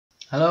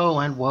Hello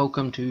and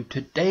welcome to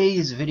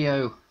today's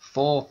video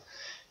for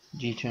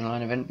G2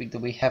 Online event week that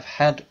we have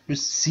had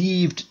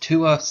received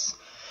to us.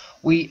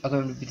 We are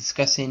going to be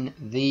discussing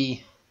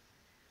the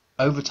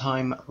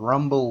Overtime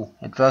Rumble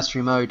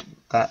adversary mode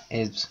that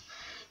is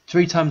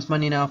 3 times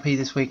money in RP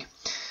this week.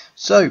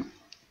 So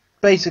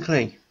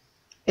basically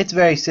it's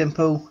very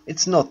simple,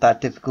 it's not that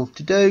difficult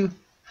to do,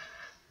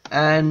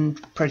 and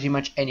pretty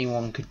much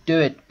anyone could do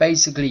it.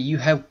 Basically, you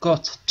have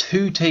got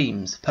 2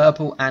 teams,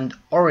 purple and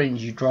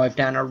orange. You drive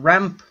down a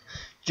ramp,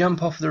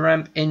 jump off the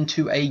ramp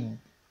into a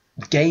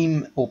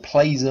game or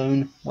play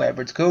zone,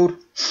 whatever it's called,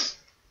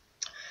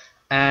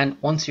 and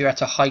once you're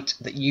at a height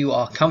that you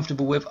are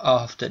comfortable with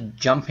after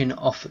jumping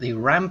off the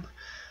ramp,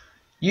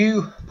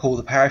 you pull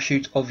the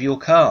parachute of your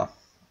car,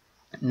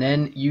 and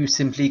then you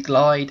simply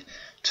glide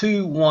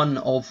to one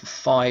of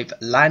 5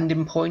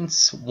 landing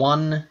points,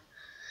 1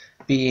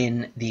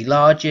 being the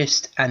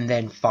largest and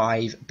then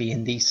 5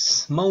 being the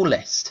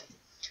smallest.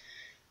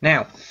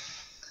 Now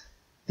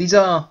these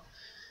are,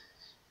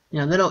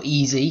 they're not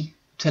easy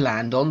to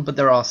land on, but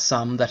there are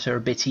some that are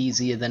a bit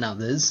easier than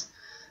others.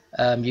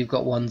 You've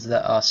got ones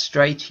that are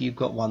straight, you've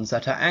got ones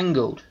that are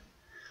angled.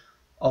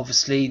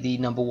 Obviously the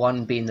number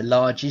 1 being the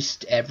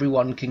largest,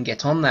 everyone can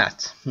get on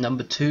that.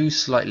 Number 2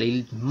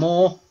 slightly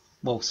more,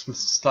 well,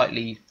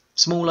 slightly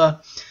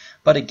smaller,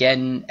 but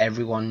again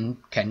everyone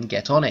can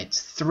get on it.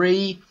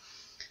 3,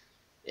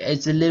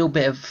 it's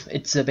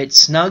a bit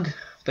snug,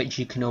 but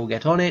you can all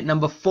get on it.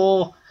 Number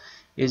 4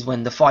 is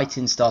when the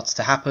fighting starts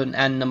to happen,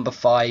 and number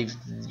 5,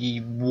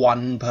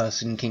 one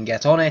person can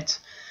get on it,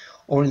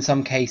 or in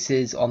some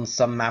cases on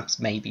some maps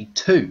maybe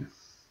 2.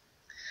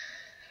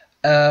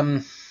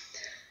 No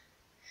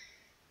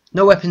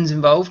weapons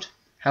involved,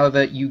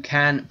 however you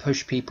can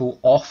push people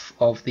off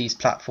of these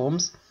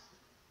platforms.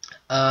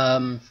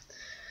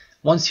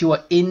 Once you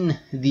are in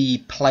the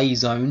play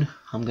zone,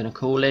 I'm going to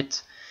call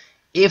it,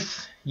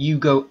 if you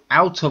go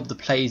out of the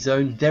play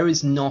zone, there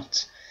is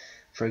not,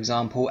 for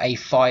example, a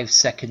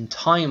 5-second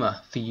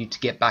timer for you to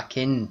get back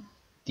in.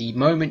 The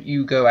moment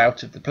you go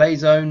out of the play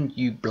zone,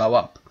 you blow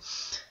up.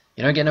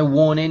 You don't get no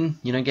warning,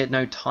 you don't get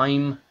no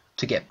time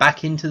to get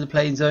back into the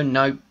play zone.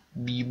 No,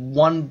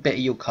 one bit of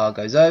your car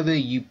goes over,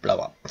 you blow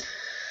up.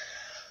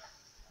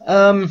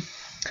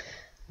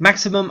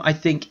 Maximum I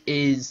think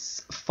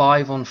is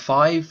 5 on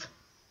 5.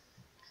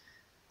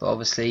 But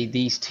obviously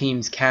these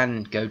teams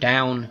can go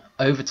down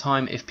over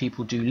time if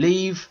people do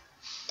leave.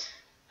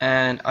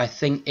 And I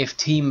think if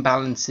team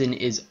balancing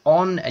is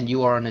on and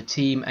you are on a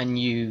team and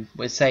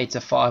let's say it's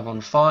a 5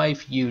 on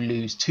 5, you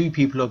lose 2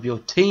 people of your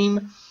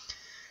team.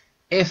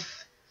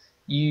 If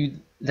you've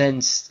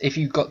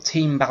got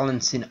team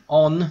balancing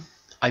on,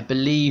 I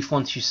believe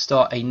once you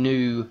start a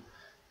new,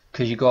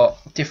 because you've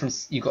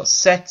got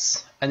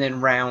sets and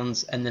then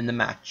rounds and then the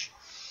match.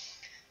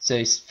 So,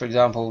 for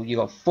example, you've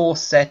got 4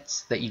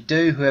 sets that you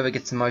do. Whoever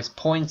gets the most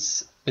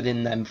points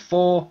within them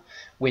 4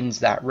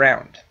 wins that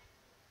round.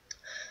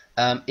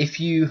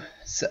 If you,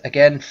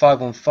 again,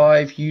 5 on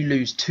 5, you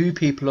lose 2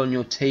 people on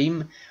your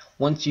team.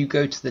 Once you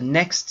go to the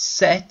next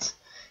set,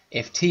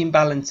 if team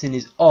balancing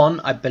is on,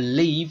 I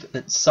believe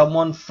that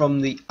someone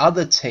from the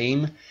other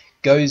team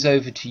goes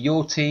over to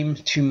your team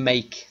to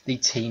make the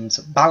teams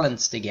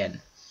balanced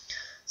again.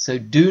 So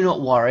do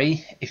not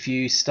worry if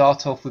you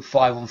start off with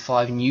 5 on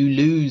 5 and you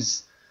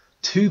lose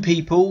 2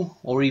 people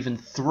or even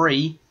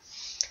 3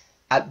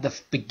 at the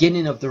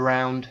beginning of the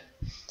round.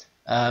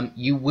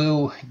 You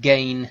will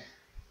gain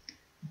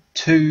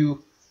 2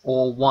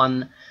 or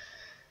 1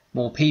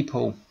 more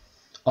people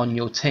on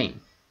your team.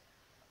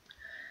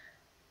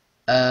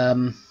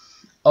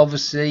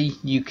 Obviously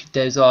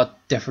those are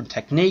different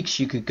techniques.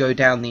 You could go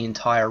down the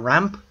entire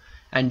ramp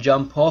and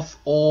jump off,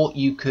 or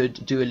you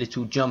could do a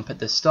little jump at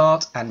the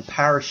start and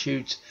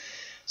parachute,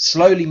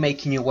 slowly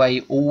making your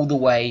way all the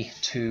way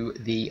to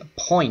the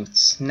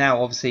points.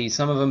 Now obviously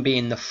some of them,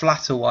 being the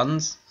flatter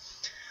ones,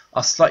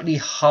 are slightly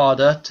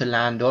harder to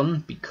land on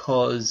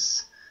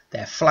because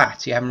they're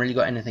flat. You haven't really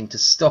got anything to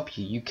stop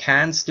you. You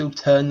can still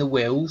turn the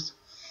wheels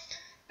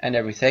and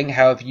everything,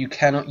 however you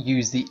cannot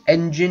use the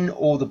engine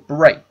or the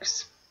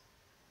brakes.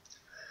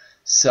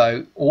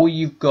 So all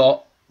you've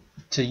got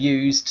to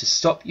use to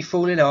stop you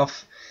falling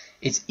off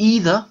is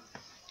either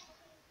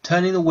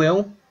turning the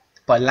wheel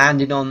by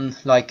landing on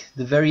like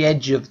the very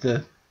edge of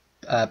the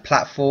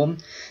platform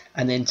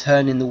and then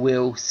turning the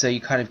wheel so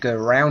you kind of go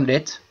around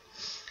it,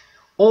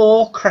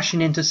 or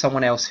crashing into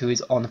someone else who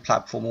is on the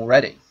platform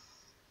already.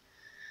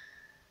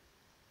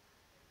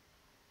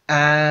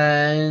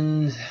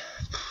 And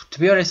to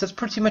be honest, that's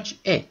pretty much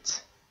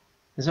it.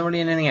 There's not really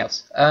anything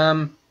else.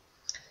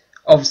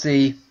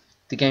 Obviously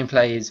the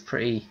gameplay is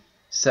pretty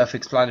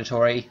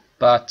self-explanatory,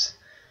 but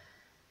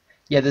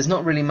yeah, there's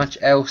not really much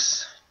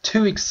else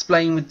to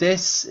explain with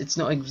this. It's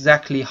not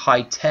exactly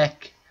high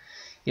tech.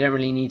 You don't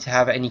really need to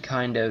have any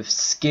kind of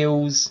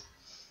skills.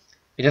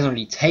 It doesn't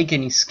really take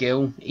any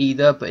skill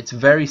either, but it's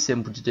very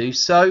simple to do.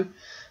 So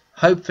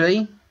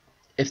hopefully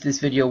if this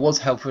video was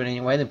helpful in any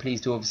way, then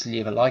please do obviously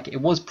leave a like.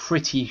 It was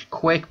pretty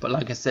quick, but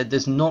like I said,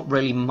 there's not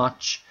really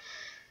much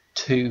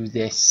to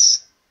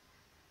this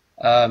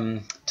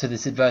to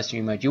this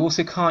adversary mode. You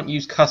also can't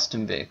use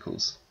custom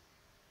vehicles,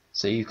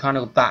 so you kind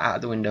of got that out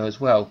of the window as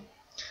well.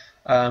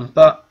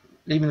 But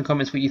leave in the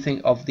comments what you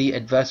think of the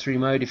adversary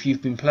mode if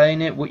you've been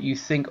playing it, what you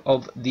think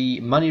of the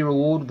money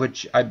reward,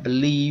 which I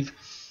believe,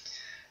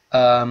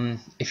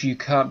 if you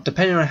can't,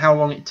 depending on how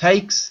long it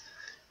takes,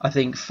 I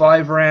think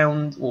 5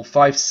 rounds or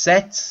 5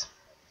 sets,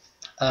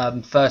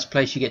 first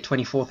place you get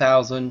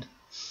 24,000,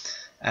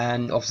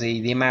 and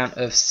obviously the amount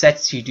of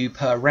sets you do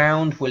per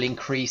round will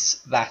increase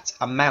that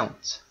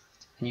amount,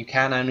 and you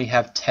can only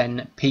have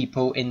 10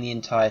 people in the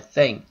entire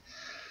thing.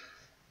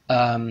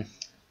 But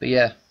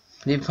yeah,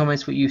 leave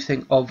comments what you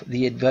think of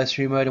the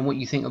adversary mode and what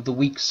you think of the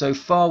week so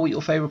far, what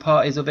your favourite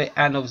part is of it,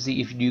 and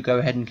obviously if you do go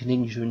ahead and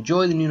continue to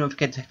enjoy the new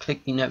notification,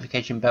 click the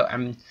notification bell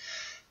and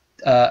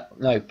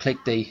click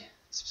the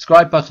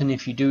subscribe button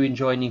if you do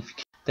enjoy, and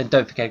then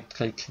don't forget to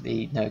click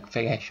the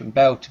notification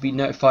bell to be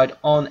notified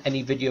on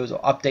any videos or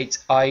updates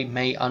I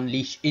may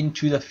unleash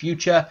into the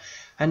future,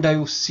 and I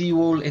will see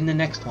you all in the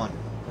next one.